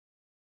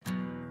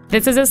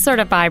This is a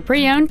certified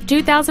pre-owned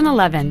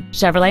 2011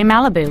 Chevrolet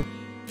Malibu.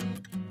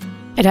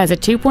 It has a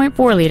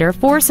 2.4-liter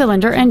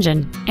four-cylinder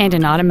engine and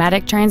an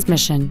automatic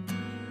transmission.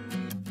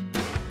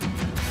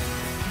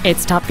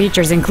 Its top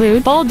features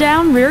include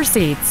fold-down rear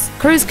seats,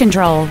 cruise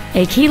control,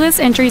 a keyless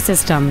entry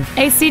system,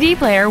 a CD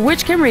player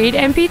which can read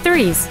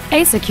MP3s,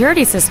 a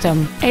security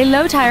system, a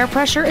low tire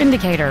pressure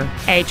indicator,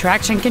 a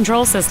traction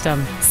control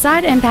system,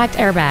 side impact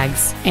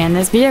airbags, and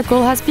this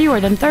vehicle has fewer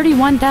than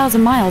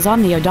 31,000 miles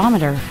on the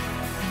odometer.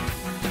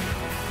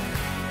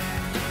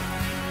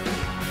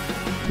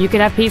 You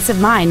can have peace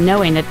of mind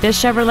knowing that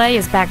this Chevrolet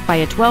is backed by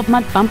a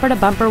 12-month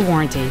bumper-to-bumper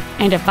warranty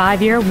and a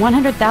 5-year,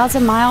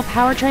 100,000-mile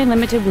powertrain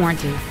limited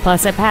warranty.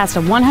 Plus, it passed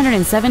a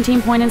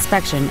 117-point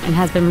inspection and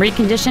has been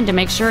reconditioned to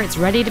make sure it's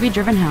ready to be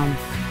driven home.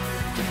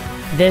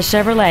 This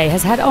Chevrolet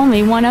has had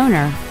only one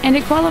owner, and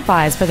it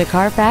qualifies for the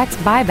Carfax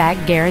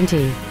buyback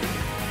guarantee.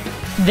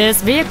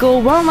 This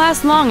vehicle won't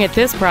last long at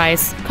this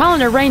price. Call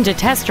and arrange a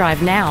test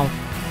drive now.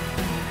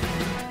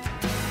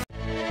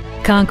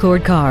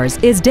 Concord Cars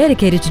is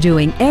dedicated to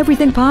doing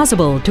everything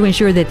possible to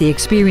ensure that the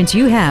experience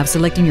you have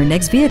selecting your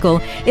next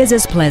vehicle is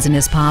as pleasant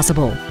as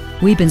possible.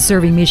 We've been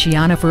serving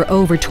Michiana for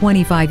over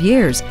 25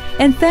 years,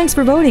 and thanks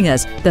for voting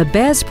us the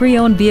best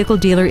pre-owned vehicle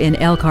dealer in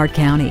Elkhart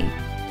County.